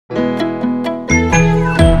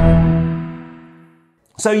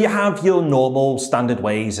So you have your normal standard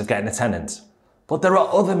ways of getting a tenant, but there are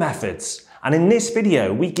other methods. And in this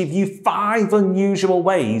video, we give you 5 unusual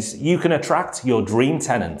ways you can attract your dream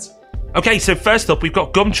tenant. Okay, so first up, we've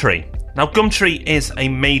got Gumtree. Now, Gumtree is a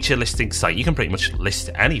major listing site. You can pretty much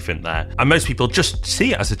list anything there. And most people just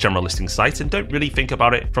see it as a general listing site and don't really think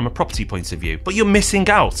about it from a property point of view. But you're missing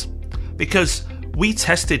out, because we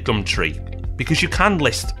tested Gumtree because you can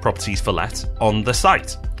list properties for let on the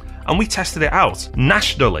site. And we tested it out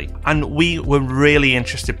nationally, and we were really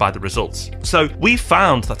interested by the results. So we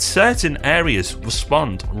found that certain areas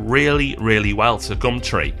respond really, really well to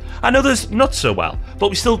Gumtree, and others not so well,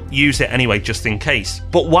 but we still use it anyway just in case.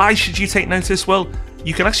 But why should you take notice? Well,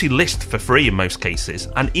 you can actually list for free in most cases,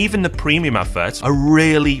 and even the premium adverts are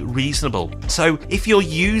really reasonable. So if you're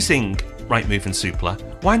using Rightmove and Zoopla,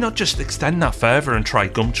 why not just extend that further and try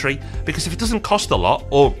Gumtree? Because if it doesn't cost a lot,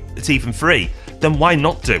 or it's even free, then why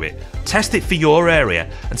not do it? Test it for your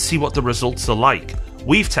area and see what the results are like.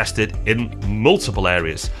 We've tested in multiple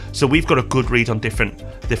areas, so we've got a good read on different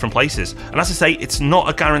places. And as I say, it's not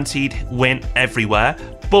a guaranteed win everywhere,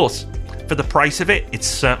 but for the price of it, it's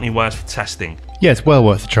certainly worth testing. Yeah, it's well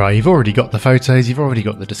worth a try. You've already got the photos, you've already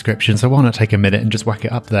got the description, so why not take a minute and just whack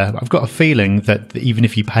it up there? I've got a feeling that even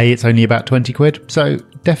if you pay, it's only about 20 quid, so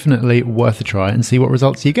definitely worth a try and see what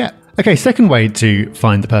results you get. Okay, second way to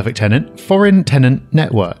find the perfect tenant, foreign tenant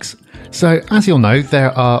networks. So, as you'll know,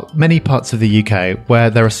 there are many parts of the UK where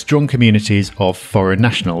there are strong communities of foreign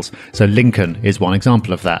nationals. So Lincoln is one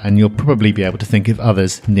example of that, and you'll probably be able to think of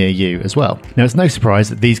others near you as well. Now, it's no surprise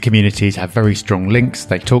that these communities have very strong links,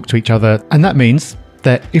 they talk to each other, and that means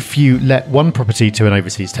that if you let one property to an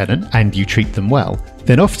overseas tenant and you treat them well,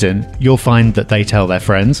 then often you'll find that they tell their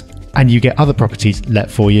friends, and you get other properties let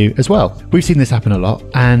for you as well. We've seen this happen a lot,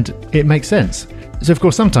 and it makes sense. So of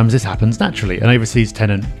course, sometimes this happens naturally. An overseas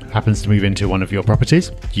tenant happens to move into one of your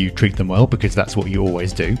properties. You treat them well because that's what you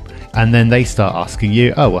always do. And then they start asking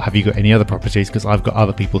you, oh, well, have you got any other properties? Because I've got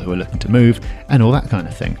other people who are looking to move, and all that kind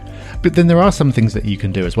of thing. But then there are some things that you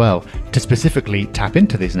can do as well to specifically tap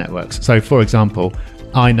into these networks. So for example,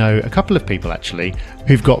 I know a couple of people actually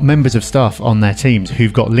who've got members of staff on their teams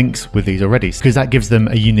who've got links with these already, because that gives them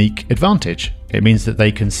a unique advantage. It means that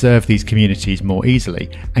they can serve these communities more easily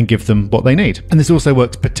and give them what they need. And this also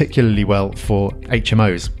works particularly well for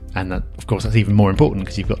HMOs. And that, of course, that's even more important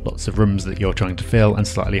because you've got lots of rooms that you're trying to fill and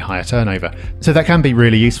slightly higher turnover. So that can be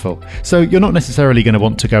really useful. So you're not necessarily going to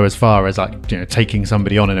want to go as far as taking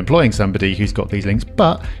somebody on and employing somebody who's got these links,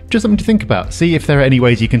 but just something to think about. See if there are any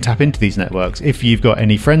ways you can tap into these networks. If you've got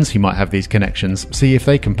any friends who might have these connections, see if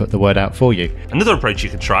they can put the word out for you. Another approach you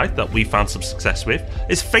can try that we found some success with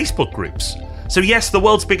is Facebook groups. So yes, the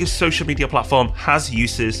world's biggest social media platform has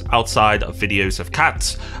uses outside of videos of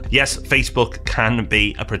cats. Yes, Facebook can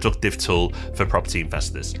be a productive tool for property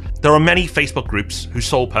investors. There are many Facebook groups whose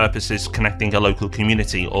sole purpose is connecting a local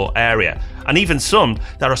community or area, and even some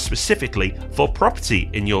that are specifically for property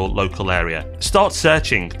in your local area. Start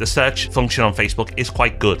searching. The search function on Facebook is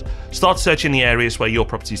quite good. Start searching the areas where your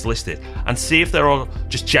property is listed and see if there are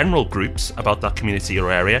just general groups about that community or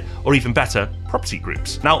area, or even better, property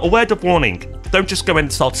groups. Now, a word of warning. Don't just go in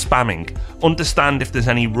and start spamming. Understand if there's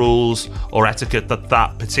any rules or etiquette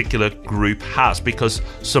that particular group has, because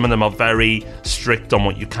some of them are very strict on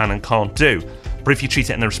what you can and can't do. But if you treat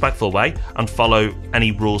it in a respectful way and follow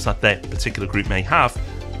any rules that that particular group may have,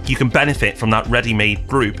 you can benefit from that ready-made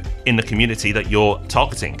group in the community that you're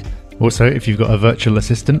targeting. Also, if you've got a virtual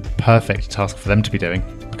assistant, perfect task for them to be doing.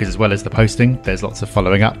 Because as well as the posting, there's lots of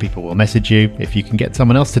following up. People will message you. If you can get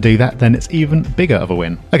someone else to do that, then it's even bigger of a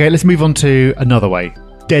win. Okay, let's move on to another way.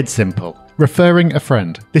 Dead simple. Referring a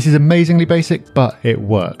friend. This is amazingly basic, but it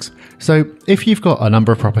works. So if you've got a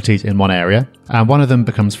number of properties in one area and one of them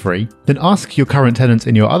becomes free, then ask your current tenants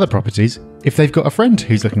in your other properties if they've got a friend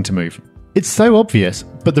who's looking to move. It's so obvious,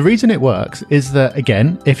 but the reason it works is that,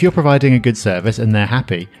 again, if you're providing a good service and they're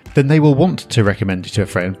happy, then they will want to recommend you to a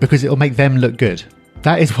friend because it'll make them look good.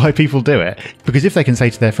 That is why people do it. Because if they can say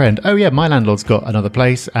to their friend, oh yeah, my landlord's got another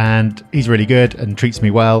place and he's really good and treats me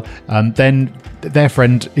well, then their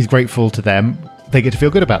friend is grateful to them. They get to feel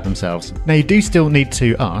good about themselves. Now, you do still need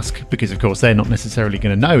to ask, because of course they're not necessarily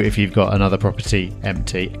going to know if you've got another property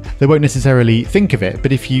empty. They won't necessarily think of it,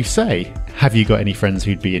 but if you say, Have you got any friends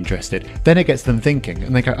who'd be interested? Then it gets them thinking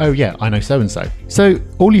and they go, oh yeah, I know so-and-so. So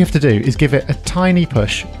all you have to do is give it a tiny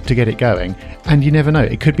push to get it going, and you never know,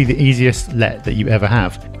 it could be the easiest let that you ever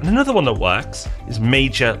have. And another one that works is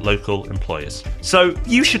major local employers. So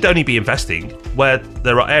you should only be investing where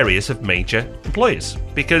there are areas of major employers,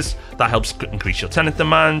 because that helps increase your tenant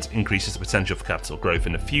demand, increases the potential for capital growth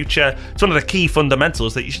in the future. It's one of the key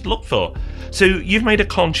fundamentals that you should look for. So you've made a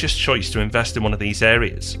conscious choice to invest in one of these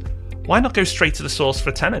areas. Why not go straight to the source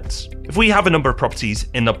for tenants? If we have a number of properties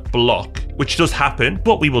in a block, which does happen,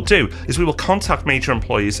 what we will do is we will contact major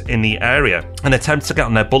employers in the area and attempt to get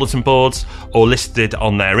on their bulletin boards or listed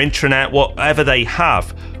on their intranet, whatever they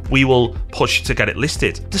have. We will push to get it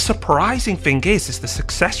listed. The surprising thing is the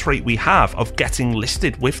success rate we have of getting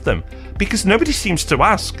listed with them, because nobody seems to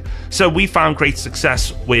ask. So we found great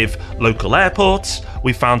success with local airports,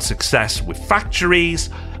 we found success with factories,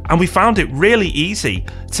 and we found it really easy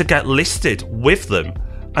to get listed with them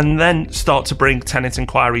and then start to bring tenant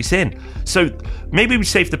inquiries in. So maybe we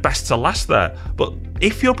save the best to last there, but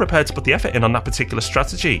if you're prepared to put the effort in on that particular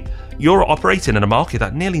strategy, you're operating in a market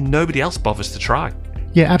that nearly nobody else bothers to try.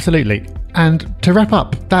 Yeah, absolutely. And to wrap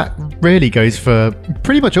up, that really goes for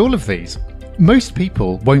pretty much all of these. Most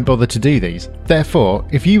people won't bother to do these. Therefore,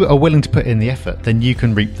 if you are willing to put in the effort, then you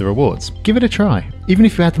can reap the rewards. Give it a try. Even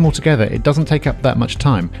if you add them all together, it doesn't take up that much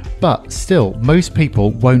time. But still, most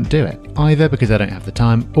people won't do it, either because they don't have the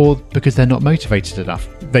time or because they're not motivated enough.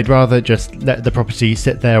 They'd rather just let the property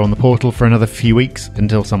sit there on the portal for another few weeks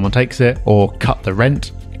until someone takes it, or cut the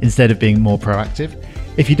rent, instead of being more proactive.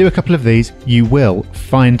 If you do a couple of these, you will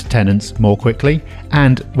find tenants more quickly,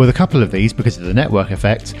 and with a couple of these, because of the network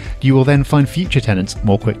effect, you will then find future tenants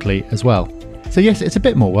more quickly as well. So yes, it's a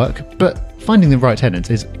bit more work, but finding the right tenants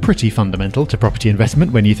is pretty fundamental to property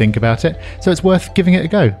investment when you think about it, so it's worth giving it a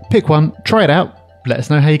go. Pick one, try it out, let us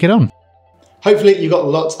know how you get on. Hopefully you got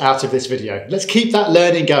lots out of this video. Let's keep that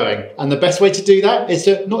learning going. And the best way to do that is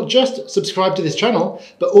to not just subscribe to this channel,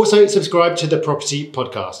 but also subscribe to the Property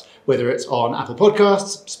Podcast. Whether it's on Apple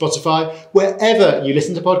Podcasts, Spotify, wherever you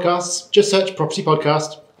listen to podcasts, just search Property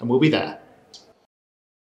Podcast and we'll be there.